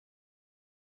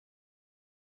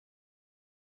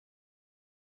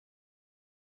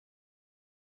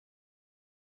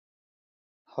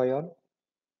Hi all,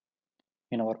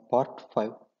 in our part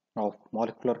 5 of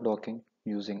molecular docking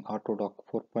using AutoDock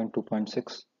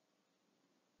 4.2.6,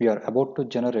 we are about to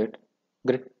generate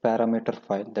grid parameter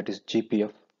file, that is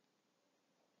GPF.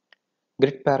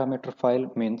 Grid parameter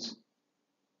file means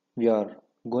we are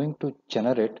going to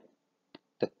generate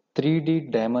the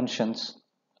 3D dimensions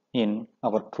in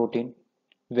our protein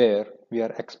where we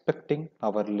are expecting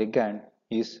our ligand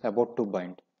is about to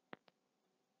bind.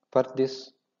 For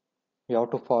this, we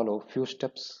have to follow few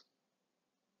steps.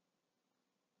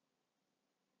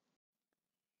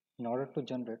 In order to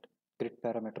generate grid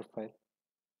parameter file,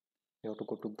 you have to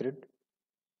go to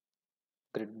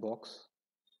grid box,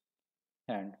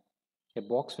 and a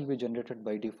box will be generated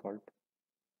by default.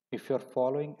 If you are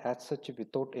following as such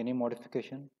without any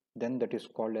modification, then that is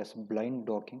called as blind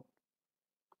docking.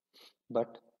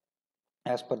 But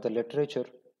as per the literature,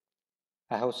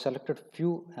 I have selected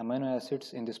few amino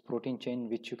acids in this protein chain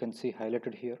which you can see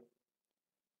highlighted here.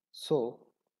 So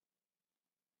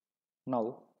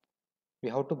now we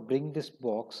have to bring this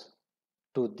box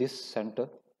to this center.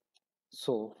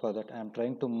 So for that I am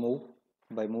trying to move.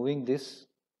 By moving this,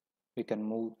 we can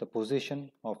move the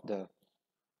position of the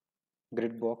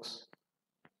grid box.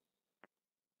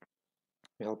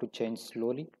 We have to change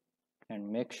slowly and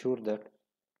make sure that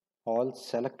all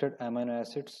selected amino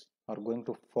acids are going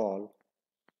to fall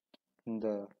in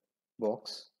the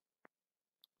box.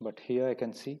 But here I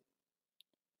can see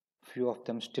few of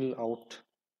them still out.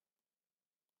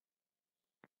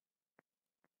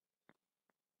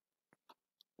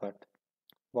 But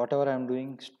whatever I am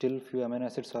doing, still few amino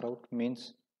acids are out,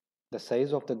 means the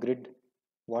size of the grid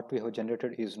what we have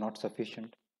generated is not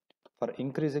sufficient. For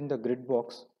increasing the grid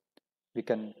box, we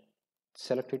can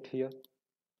select it here.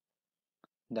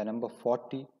 The number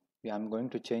 40, I am going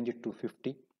to change it to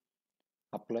 50.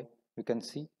 Apply. You can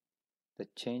see the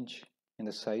change in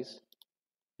the size,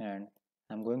 and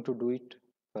I'm going to do it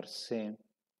for same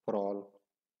for all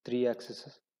three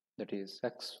axes, that is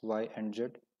X, Y and Z.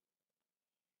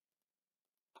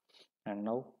 And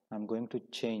now I'm going to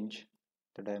change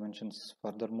the dimensions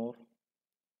furthermore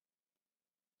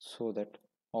so that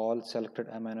all selected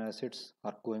amino acids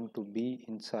are going to be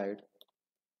inside.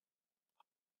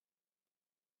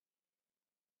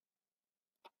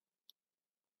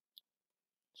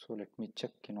 So let me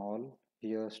check in all.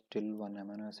 Here still one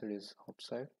amino acid is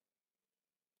outside.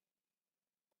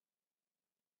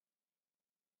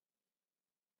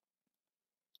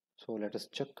 So let us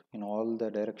check in all the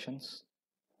directions.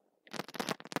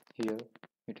 Here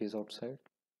it is outside.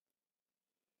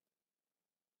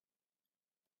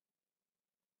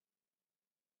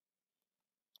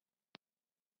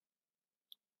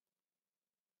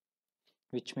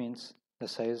 Which means the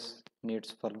size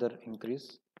needs further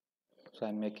increase. So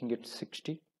I'm making it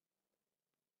 60.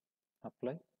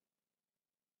 Apply.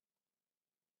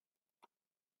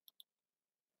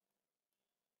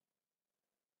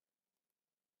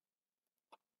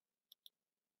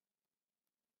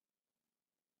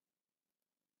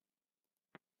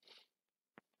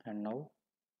 And now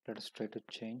let us try to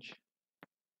change.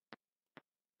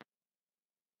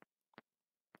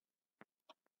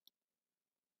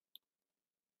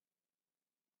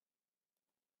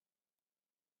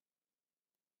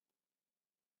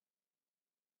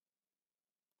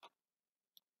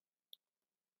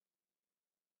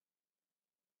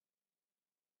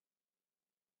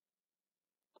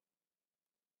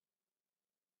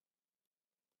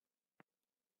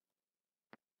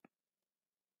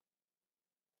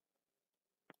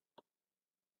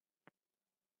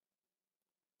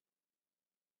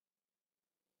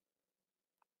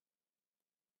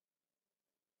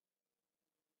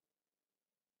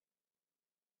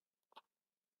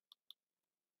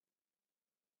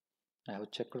 I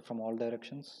have checked from all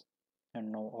directions,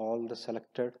 and now all the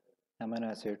selected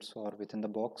amino acids are within the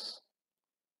box.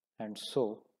 And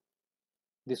so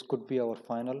this could be our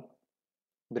final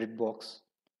grid box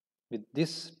with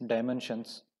these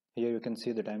dimensions. Here you can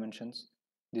see the dimensions.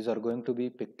 These are going to be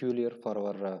peculiar for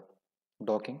our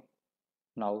docking.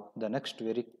 Now the next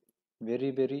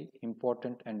very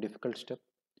important and difficult step,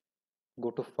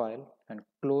 go to file and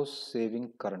close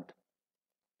saving current.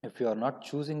 If you are not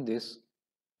choosing this,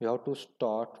 you have to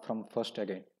start from first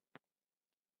again,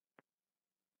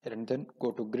 and then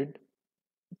go to grid,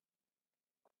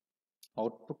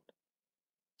 output,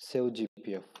 save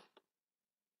GPF.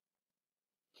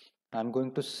 I'm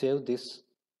going to save this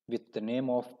with the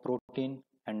name of protein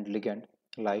and ligand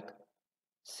like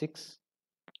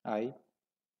 6I81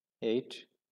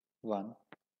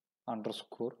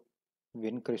 underscore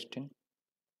Wincristin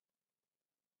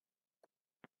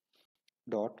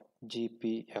dot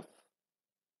GPF.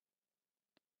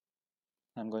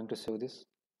 I'm going to save this.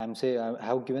 I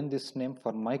have given this name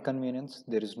for my convenience.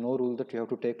 There is no rule that you have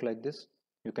to take like this.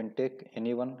 You can take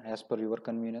anyone as per your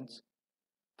convenience.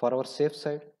 For our safe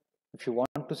side, if you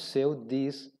want to save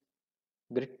these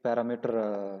grid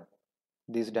parameter,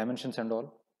 these dimensions and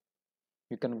all,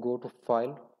 you can go to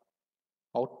File,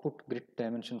 Output Grid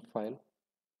Dimension File.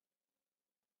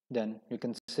 Then you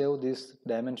can save these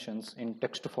dimensions in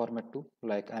text format too,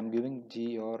 like I'm giving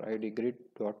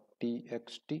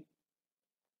grid.txt,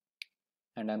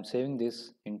 and I'm saving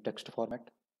this in text format.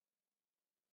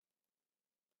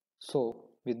 So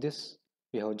with this,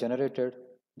 we have generated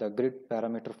the grid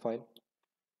parameter file.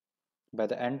 By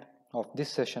the end of this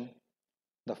session,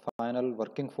 the final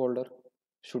working folder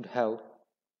should have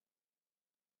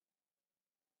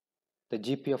the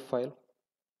GPF file.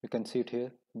 You can see it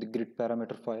here, the grid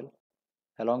parameter file,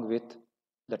 along with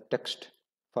the text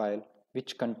file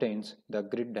which contains the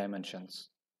grid dimensions.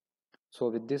 So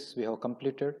with this, we have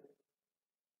completed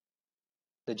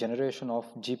the generation of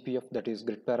GPF, that is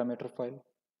grid parameter file.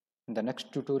 In the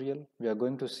next tutorial, we are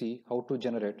going to see how to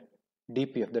generate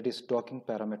DPF, that is docking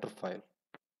parameter file.